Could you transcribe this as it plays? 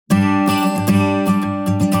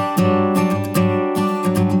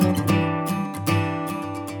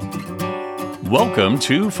Welcome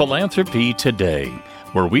to Philanthropy Today,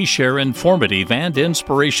 where we share informative and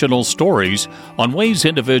inspirational stories on ways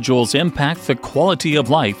individuals impact the quality of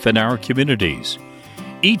life in our communities.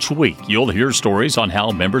 Each week, you'll hear stories on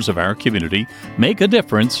how members of our community make a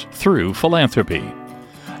difference through philanthropy.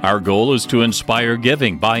 Our goal is to inspire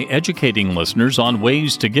giving by educating listeners on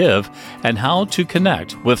ways to give and how to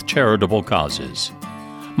connect with charitable causes.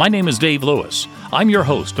 My name is Dave Lewis. I'm your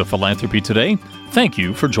host of Philanthropy Today. Thank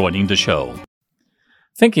you for joining the show.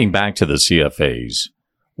 Thinking back to the CFAs,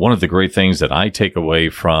 one of the great things that I take away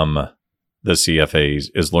from the CFAs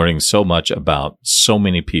is learning so much about so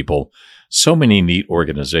many people, so many neat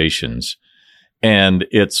organizations. And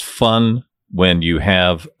it's fun when you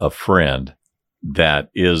have a friend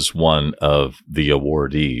that is one of the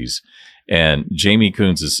awardees. And Jamie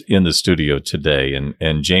Coons is in the studio today.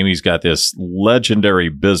 And Jamie's got this legendary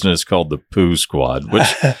business called the Pooh Squad,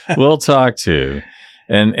 which we'll talk to.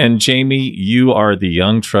 And Jamie, you are the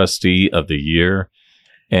Young Trustee of the Year,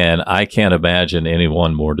 and I can't imagine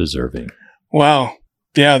anyone more deserving. Wow.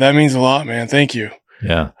 Yeah, that means a lot, man. Thank you.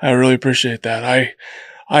 Yeah. I really appreciate that.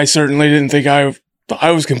 I certainly didn't think I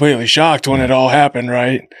was completely shocked when it all happened,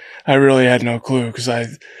 right? I really had no clue because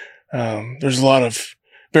there's a lot of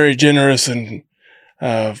very generous and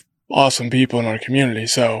awesome people in our community.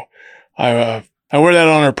 So I wear that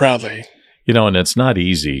honor proudly. You know, and it's not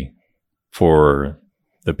easy for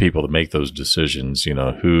the people to make those decisions, you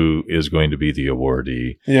know, who is going to be the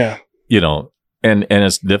awardee. Yeah. You know, and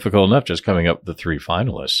it's difficult enough just coming up with the three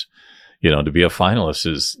finalists. You know, to be a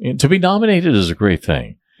finalist to be nominated is a great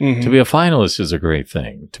thing. Mm-hmm. To be a finalist is a great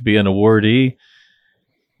thing. To be an awardee,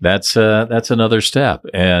 that's another step.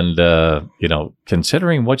 And, you know,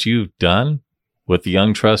 considering what you've done with the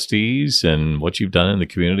Young Trustees and what you've done in the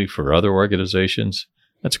community for other organizations,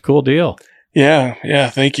 that's a cool deal. Yeah.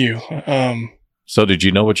 Yeah. Thank you. So did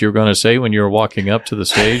you know what you were going to say when you were walking up to the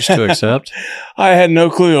stage to accept? I had no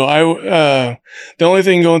clue. The only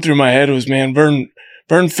thing going through my head was, man,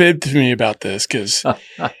 Vern fibbed to me about this because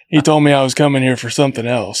he told me I was coming here for something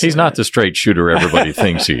else. He's not the straight shooter everybody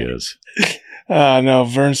thinks he is. No,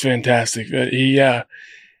 Vern's fantastic. But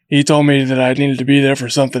he told me that I needed to be there for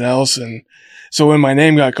something else. And so when my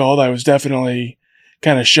name got called, I was definitely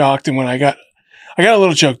kind of shocked. And when I got a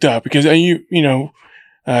little choked up because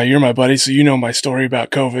you're my buddy, so you know my story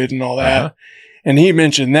about COVID and all that. Uh-huh. And he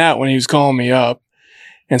mentioned that when he was calling me up.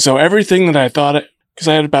 And so everything that I thought, because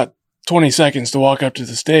I had about 20 seconds to walk up to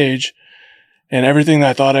the stage, and everything that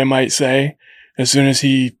I thought I might say, as soon as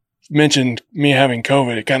he mentioned me having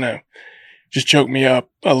COVID, it kind of just choked me up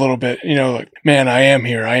a little bit. You know, like, man, I am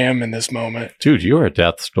here. I am in this moment. Dude, you were at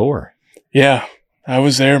death's door. Yeah, I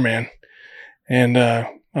was there, man. And,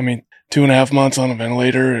 2.5 months on a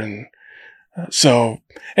ventilator. And so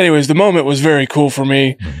anyways, the moment was very cool for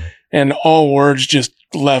me, and all words just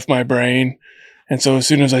left my brain. And so as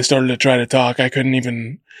soon as I started to try to talk, I couldn't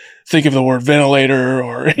even think of the word ventilator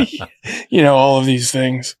or, all of these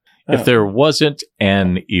things. If there wasn't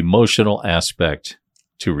an emotional aspect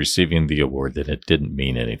to receiving the award, then it didn't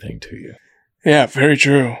mean anything to you. Yeah, very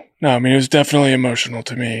true. No, I mean, it was definitely emotional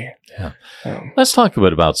to me. Yeah. Let's talk a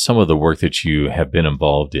bit about some of the work that you have been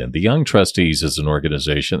involved in. The Young Trustees is an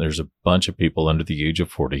organization. There's a bunch of people under the age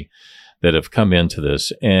of 40 that have come into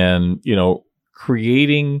this and,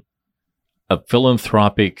 creating a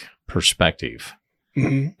philanthropic perspective.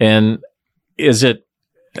 Mm-hmm. And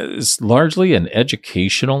it's largely an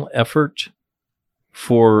educational effort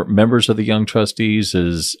for members of the Young Trustees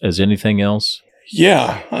as anything else?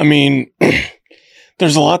 Yeah. I mean,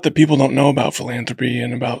 there's a lot that people don't know about philanthropy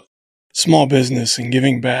and about small business and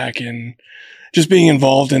giving back and just being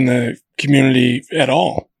involved in the community at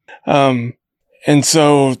all. And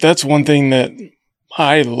so that's one thing that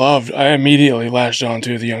I loved. I immediately latched on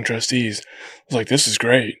to the Young Trustees. I was like, this is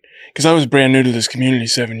great. Because I was brand new to this community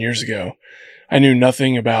 7 years ago. I knew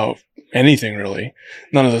nothing about anything really.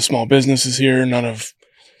 None of the small businesses here, none of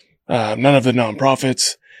the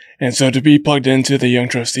nonprofits. And so to be plugged into the Young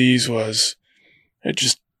Trustees was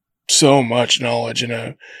just so much knowledge in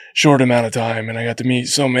a short amount of time. And I got to meet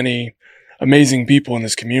so many amazing people in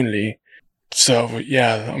this community. So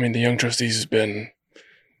yeah, I mean, the Young Trustees has been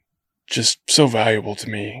just so valuable to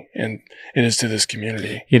me, and it is to this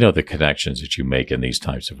community. You know, the connections that you make in these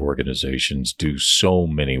types of organizations do so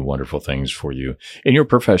many wonderful things for you in your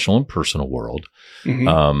professional and personal world.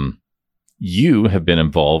 Mm-hmm. You have been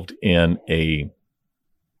involved in a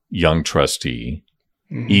Young Trustee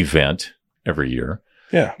event every year.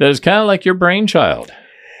 Yeah. That is kind of like your brainchild.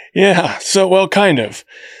 Yeah. So, well, kind of.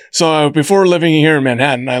 So before living here in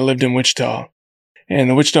Manhattan, I lived in Wichita, and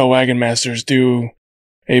the Wichita Wagon Masters do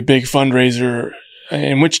a big fundraiser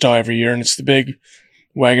in Wichita every year, and it's the big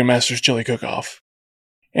Wagon Masters Chili Cook-Off.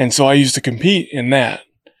 And so I used to compete in that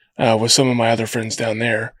with some of my other friends down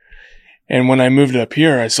there. And when I moved up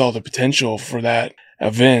here, I saw the potential for that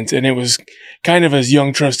event. And it was kind of as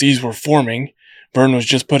young trustees were forming. Vern was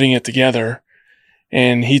just putting it together,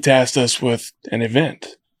 and he tasked us with an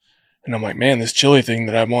event. And I'm like, man, this chili thing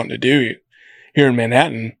that I want to do here in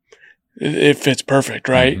Manhattan, it fits perfect,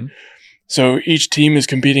 right? Mm-hmm. So each team is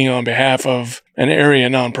competing on behalf of an area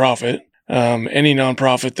nonprofit. Any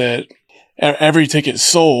nonprofit that every ticket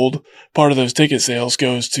sold, part of those ticket sales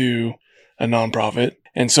goes to a nonprofit.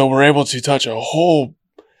 And so we're able to touch a whole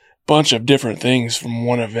bunch of different things from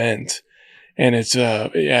one event. And it's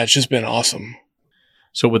just been awesome.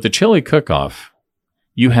 So with the Chili Cook-Off,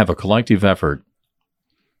 you have a collective effort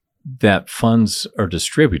that funds are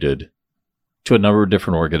distributed to a number of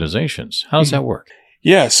different organizations. How does that work?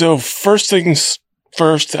 Yeah. So first things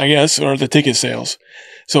first, I guess, are the ticket sales.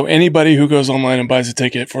 So anybody who goes online and buys a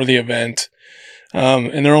ticket for the event,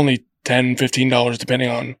 and they're only $10, $15 depending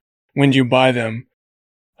on when you buy them.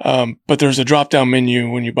 But there's a drop-down menu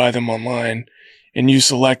when you buy them online, and you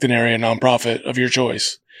select an area nonprofit of your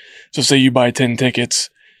choice. So say you buy 10 tickets,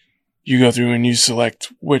 you go through and you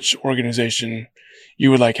select which organization you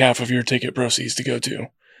would like half of your ticket proceeds to go to.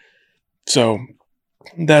 So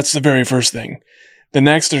that's the very first thing. The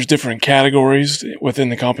next, there's different categories within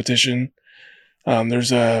the competition.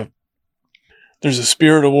 There's a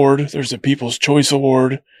Spirit Award. There's a People's Choice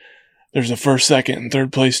Award. There's a first, second, and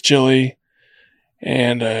third place chili,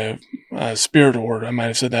 and a Spirit Award. I might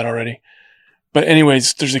have said that already. But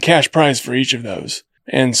anyways, there's a cash prize for each of those.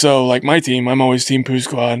 And so like my team, I'm always Team Poo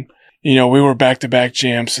Squad. We were back-to-back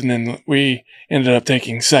champs, and then we ended up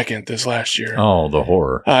taking second this last year. Oh, the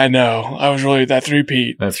horror. I know. I was really, that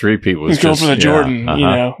three-peat. That three-peat was go for the Jordan,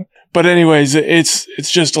 But anyways, it's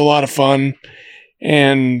just a lot of fun.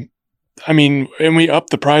 And we up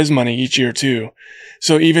the prize money each year too.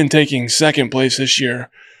 So even taking second place this year,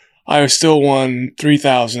 I still won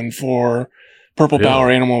 $3,000 for Purple Power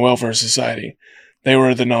Animal Welfare Society. They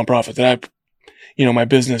were the nonprofit that my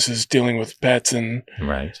business is dealing with pets and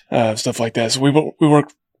stuff like that. So we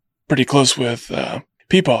work pretty close with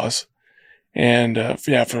Peepaws. And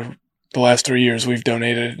for the last 3 years, we've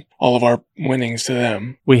donated all of our winnings to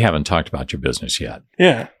them. We haven't talked about your business yet.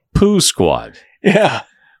 Yeah. Poo Squad. Yeah.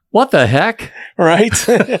 What the heck? Right.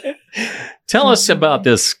 Tell us about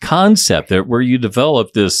this concept where you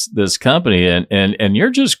developed this company and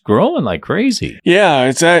you're just growing like crazy.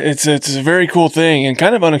 Yeah, it's a very cool thing and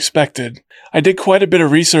kind of unexpected. I did quite a bit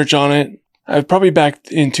of research on it. Probably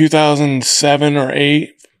back in 2007 or 8,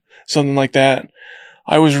 something like that.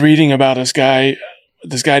 I was reading about this guy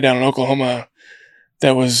down in Oklahoma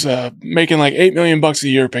that was making like $8 million a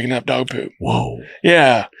year picking up dog poop. Whoa.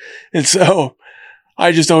 Yeah. And so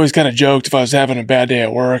I just always kind of joked if I was having a bad day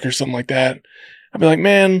at work or something like that. I'd be like,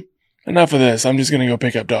 man, enough of this. I'm just going to go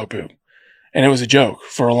pick up dog poop. And it was a joke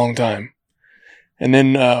for a long time. And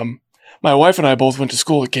then my wife and I both went to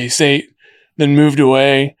school at K-State, then moved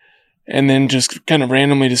away, and then just kind of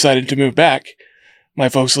randomly decided to move back. My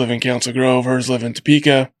folks live in Council Grove, hers live in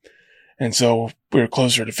Topeka. And so we were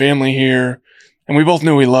closer to family here. And we both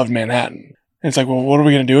knew we loved Manhattan. And it's like, well, what are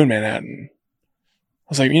we going to do in Manhattan? I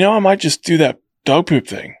was like, I might just do that dog poop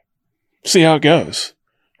thing. See how it goes.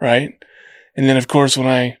 Right? And then, of course, when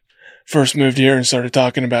I first moved here and started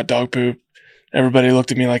talking about dog poop, everybody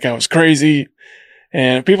looked at me like I was crazy.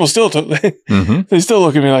 And people still, they still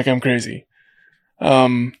look at me like I'm crazy.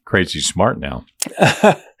 Crazy smart now.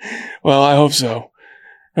 Well, I hope so.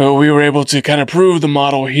 We were able to kind of prove the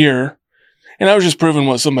model here. And I was just proving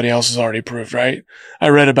what somebody else has already proved, right? I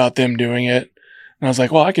read about them doing it. And I was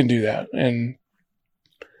like, well, I can do that. And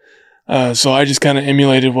so I just kind of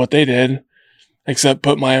emulated what they did, except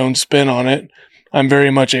put my own spin on it. I'm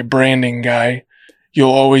very much a branding guy.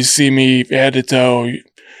 You'll always see me head to toe,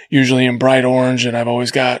 usually in bright orange, and I've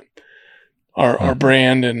always got our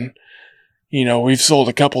brand. And, we've sold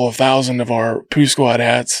a couple of thousand of our Poo Squad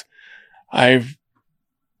hats. I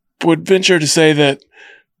would venture to say that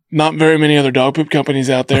not very many other dog poop companies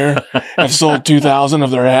out there have sold 2,000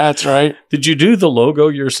 of their hats, right? Did you do the logo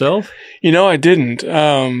yourself? I didn't.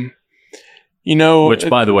 Which,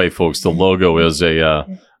 by the way, folks, the logo is a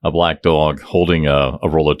black dog holding a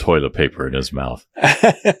roll of toilet paper in his mouth.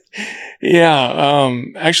 Yeah.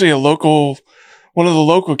 Actually, one of the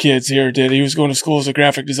local kids here did. He was going to school as a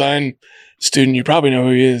graphic design student. You probably know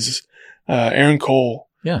who he is. Aaron Cole.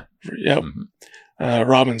 Yeah. Yep. Mm-hmm.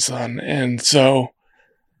 Robin's son. And so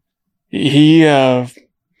we were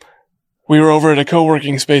over at a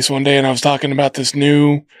co-working space one day and I was talking about this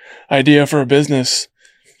new idea for a business.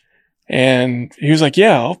 And he was like,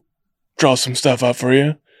 yeah, I'll draw some stuff up for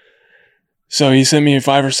you. So he sent me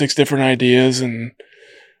 5 or 6 different ideas, and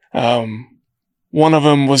one of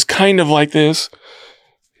them was kind of like this,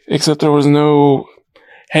 except there was no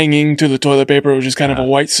hanging to the toilet paper. It was just kind of a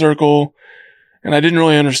white circle, and I didn't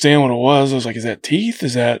really understand what it was. I was like, is that teeth?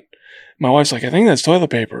 Is that... My wife's like, I think that's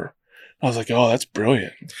toilet paper. I was like, oh, that's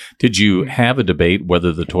brilliant. Did you have a debate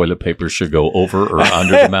whether the toilet paper should go over or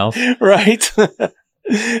under the mouth? Right.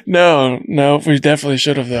 No, we definitely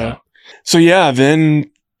should have, though. So yeah,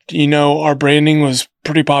 then, our branding was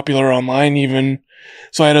pretty popular online even.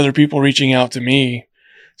 So I had other people reaching out to me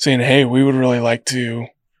saying, hey, we would really like to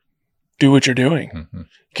do what you're doing. Mm-hmm.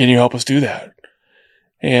 Can you help us do that?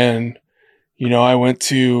 And, I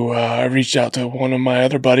I reached out to one of my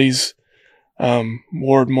other buddies,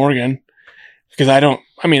 Ward Morgan, because I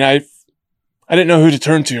didn't know who to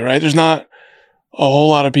turn to, right? There's not a whole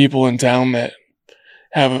lot of people in town that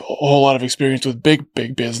have a whole lot of experience with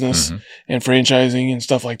big business and franchising and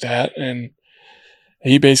stuff like that. And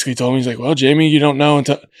he basically told me, he's like, well, Jamie, you don't know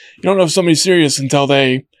if somebody's serious until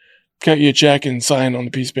they cut you a check and sign on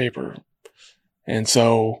the piece of paper. And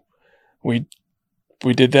so we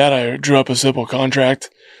did that. I drew up a simple contract.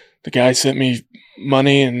 The guy sent me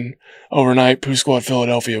money, and overnight Pooh Squad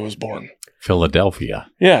Philadelphia was born.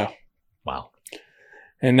 Philadelphia. Yeah. Wow.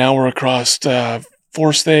 And now we're across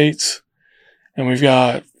 4 states, and we've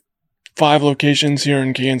got 5 locations here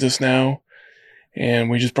in Kansas now. And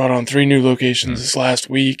we just brought on 3 new locations this last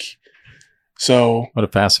week. So what a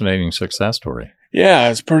fascinating success story. Yeah,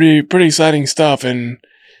 it's pretty exciting stuff. And,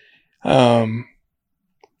 I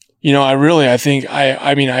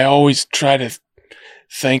always try to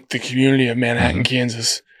thank the community of Manhattan,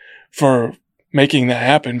 Kansas for making that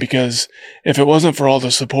happen, because if it wasn't for all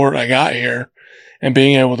the support I got here and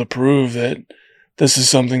being able to prove that this is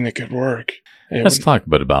something that could work. Let's talk a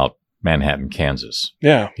bit about Manhattan, Kansas.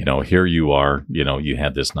 Yeah. Here you are, you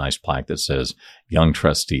had this nice plaque that says Young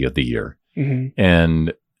Trustee of the Year. Mm-hmm.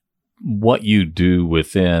 And what you do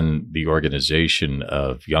within the organization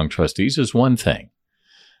of Young Trustees is one thing.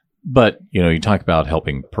 But, you talk about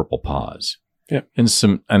helping Purple Paws. Yeah.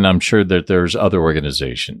 And I'm sure that there's other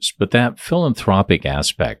organizations, but that philanthropic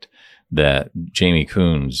aspect that Jamie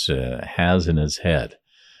Coons has in his head,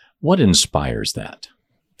 what inspires that?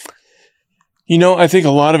 I think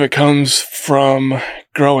a lot of it comes from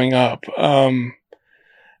growing up, from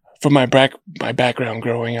my background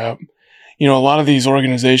growing up. A lot of these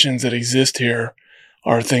organizations that exist here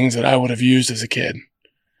are things that I would have used as a kid.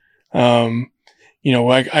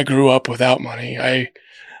 I grew up without money. I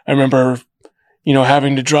remember,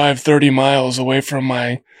 having to drive 30 miles away from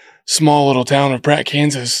my small little town of Pratt,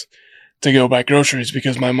 Kansas to go buy groceries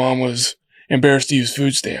because my mom was embarrassed to use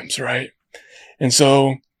food stamps, right? And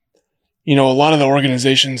so, a lot of the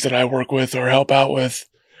organizations that I work with or help out with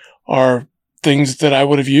are things that I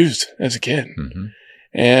would have used as a kid. Mm-hmm.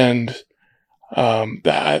 And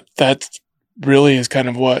that really is kind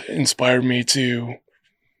of what inspired me to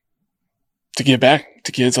give back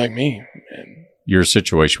to kids like me. And your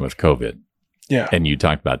situation with COVID. Yeah. And you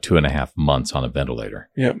talked about 2.5 months on a ventilator.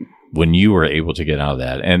 Yep. When you were able to get out of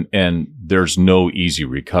that, and there's no easy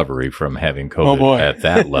recovery from having COVID at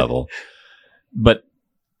that level, but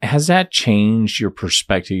has that changed your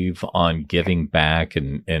perspective on giving back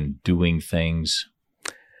and doing things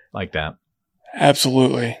like that?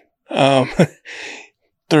 Absolutely. There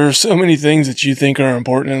are so many things that you think are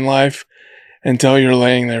important in life until you're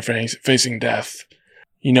laying there facing death.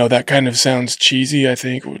 That kind of sounds cheesy, I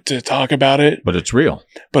think, to talk about it. But it's real.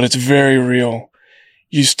 But it's very real.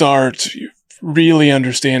 You start really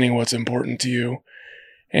understanding what's important to you.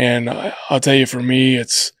 And I'll tell you, for me,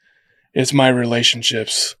 it's my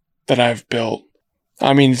relationships that I've built.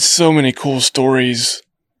 So many cool stories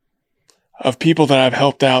of people that I've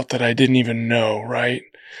helped out that I didn't even know, right?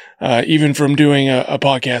 Even from doing a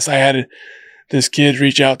podcast, I had this kid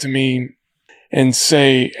reach out to me and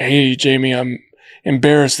say, hey, Jamie, I'm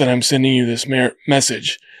embarrassed that I'm sending you this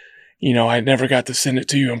message. I never got to send it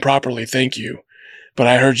to you improperly. Thank you. But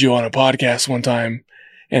I heard you on a podcast one time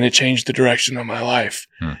and it changed the direction of my life.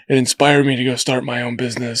 It inspired me to go start my own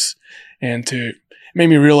business and made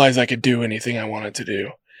me realize I could do anything I wanted to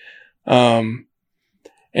do. And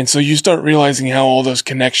so you start realizing how all those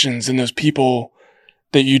connections and those people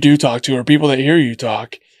that you do talk to or people that hear you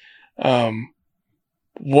talk,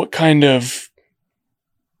 what kind of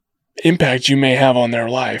impact you may have on their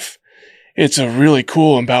life. It's a really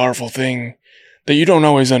cool and powerful thing that you don't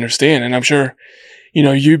always understand. And I'm sure,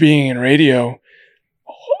 you being in radio,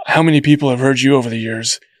 how many people have heard you over the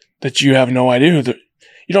years that you have no idea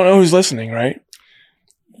you don't know who's listening, right?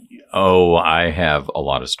 Oh, I have a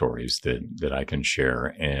lot of stories that I can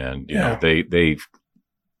share. And, you know,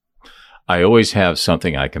 I always have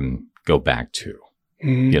something I can go back to.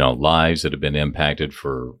 Mhm. You know, lives that have been impacted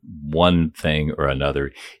for one thing or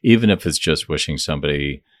another, even if it's just wishing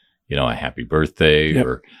somebody, you know, a happy birthday. Yep.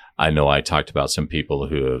 Or I know I talked about some people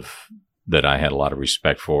that I had a lot of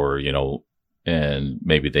respect for, you know, and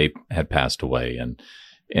maybe they had passed away,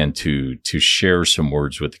 and to share some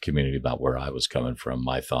words with the community about where I was coming from,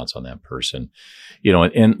 my thoughts on that person, you know,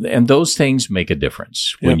 and those things make a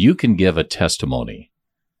difference. Yep. When you can give a testimony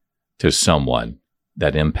to someone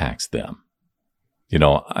that impacts them. You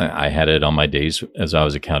know, I had it on my days as I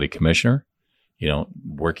was a county commissioner, you know,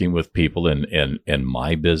 working with people in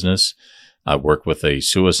my business. I work with a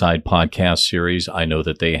suicide podcast series. I know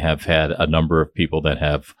that they have had a number of people that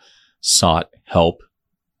have sought help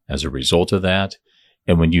as a result of that.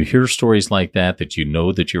 And when you hear stories like that you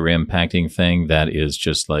know that you're impacting thing, that is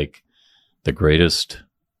just like the greatest,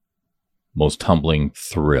 most humbling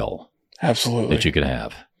thrill Absolutely. that you could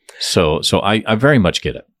have. So I very much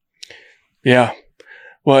get it. Yeah.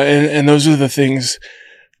 Well, and those are the things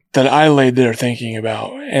that I laid there thinking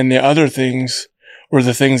about. And the other things were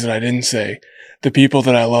the things that I didn't say. The people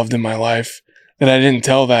that I loved in my life that I didn't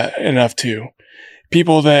tell that enough to.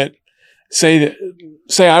 People that say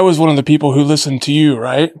I was one of the people who listened to you,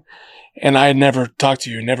 right? And I had never talked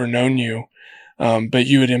to you, never known you. But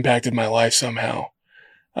you had impacted my life somehow.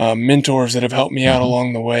 Mentors that have helped me out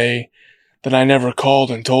along the way that I never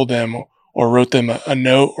called and told them or wrote them a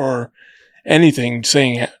note or anything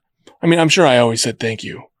saying, I mean, I'm sure I always said thank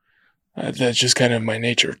you. That's just kind of my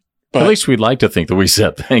nature. But at least we'd like to think that we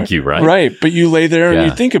said thank you, right? Right. But you lay there and Yeah.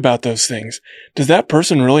 you think about those things. Does that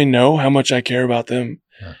person really know how much I care about them?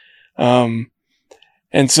 Yeah.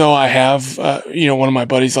 And so I have, one of my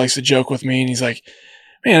buddies likes to joke with me and he's like,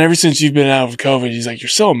 man, ever since you've been out of COVID, he's like, you're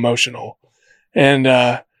so emotional. And,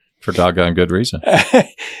 for doggone good reason.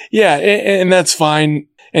 yeah. And that's fine.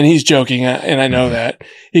 And he's joking. And I know that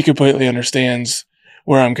he completely understands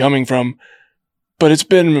where I'm coming from, but it's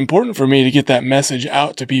been important for me to get that message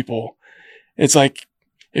out to people. It's like,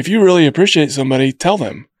 if you really appreciate somebody, tell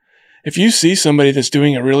them. If you see somebody that's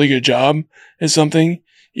doing a really good job at something,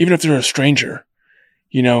 even if they're a stranger,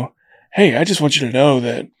 you know, hey, I just want you to know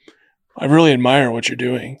that I really admire what you're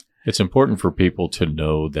doing. It's important for people to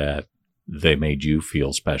know that they made you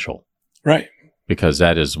feel special. Right. Because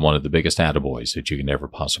that is one of the biggest attaboys that you can ever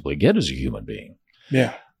possibly get as a human being.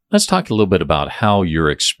 Yeah. Let's talk a little bit about how your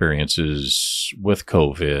experiences with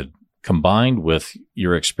COVID combined with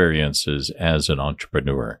your experiences as an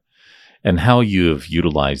entrepreneur and how you have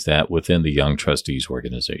utilized that within the Young Trustees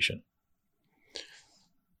organization.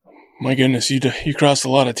 My goodness, you crossed a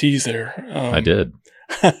lot of T's there. I did.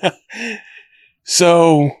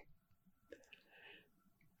 So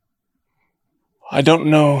I don't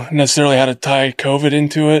know necessarily how to tie COVID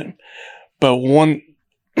into it, but one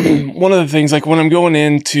of the things, like when I'm going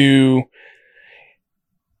into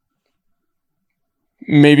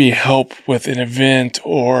maybe help with an event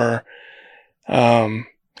or,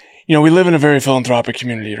 we live in a very philanthropic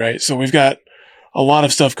community, right? So we've got a lot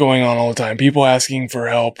of stuff going on all the time, people asking for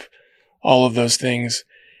help, all of those things.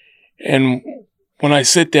 And when I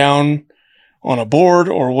sit down on a board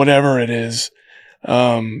or whatever it is,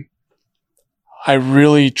 I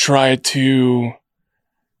really try to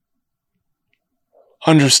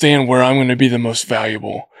understand where I'm going to be the most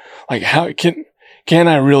valuable. Like, how can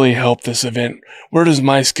I really help this event? Where does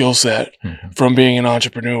my skill set from being an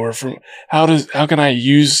entrepreneur, how can I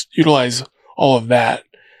utilize all of that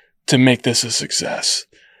to make this a success?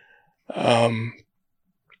 Because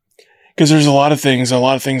there's a lot of things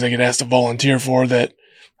I get asked to volunteer for that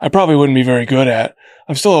I probably wouldn't be very good at.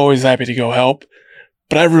 I'm still always happy to go help,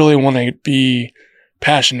 but I really want to be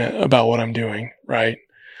passionate about what I'm doing, right?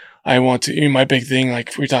 I want to, my big thing,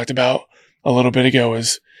 like we talked about a little bit ago,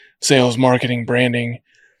 is sales, marketing, branding,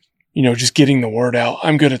 just getting the word out.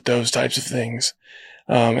 I'm good at those types of things.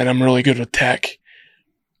 And I'm really good with tech.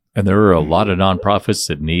 And there are a lot of nonprofits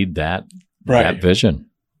that need that vision.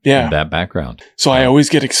 Yeah. And that background. So I always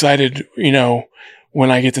get excited, when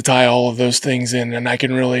I get to tie all of those things in and I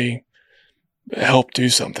can really help do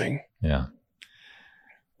something. Yeah.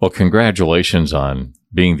 Well, congratulations on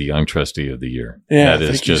being the Young Trustee of the Year. Yeah, that is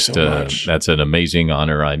thank you just so much. That's an amazing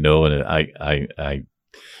honor, I know, and I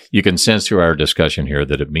you can sense through our discussion here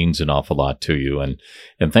that it means an awful lot to you.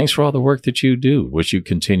 And thanks for all the work that you do. Wish you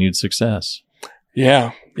continued success.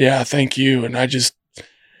 Yeah, thank you. And I just,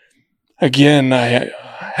 again, I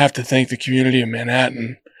have to thank the community of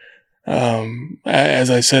Manhattan. As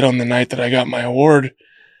I said on the night that I got my award,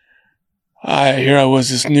 here I was,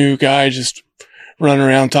 this new guy just running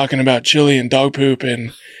around talking about chili and dog poop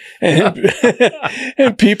and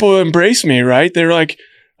and people embrace me, right? They're like,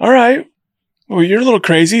 all right, well, you're a little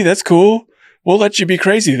crazy. That's cool. We'll let you be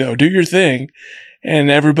crazy though. Do your thing.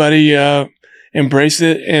 And everybody, embrace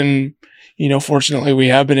it. And, fortunately we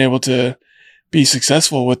have been able to be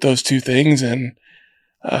successful with those two things. And,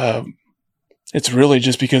 it's really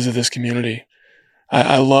just because of this community.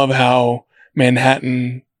 I love how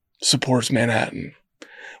Manhattan supports Manhattan,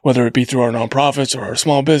 whether it be through our nonprofits or our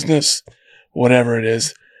small business, whatever it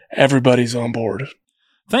is, everybody's on board.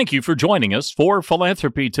 Thank you for joining us for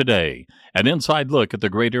Philanthropy Today, an inside look at the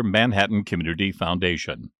Greater Manhattan Community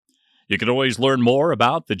Foundation. You can always learn more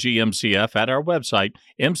about the GMCF at our website,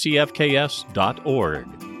 mcfks.org.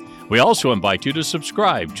 We also invite you to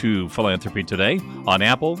subscribe to Philanthropy Today on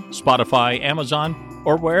Apple, Spotify, Amazon,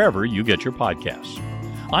 or wherever you get your podcasts.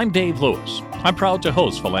 I'm Dave Lewis. I'm proud to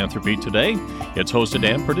host Philanthropy Today. It's hosted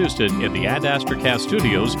and produced in the Ad Astra Cast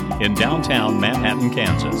Studios in downtown Manhattan,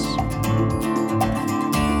 Kansas.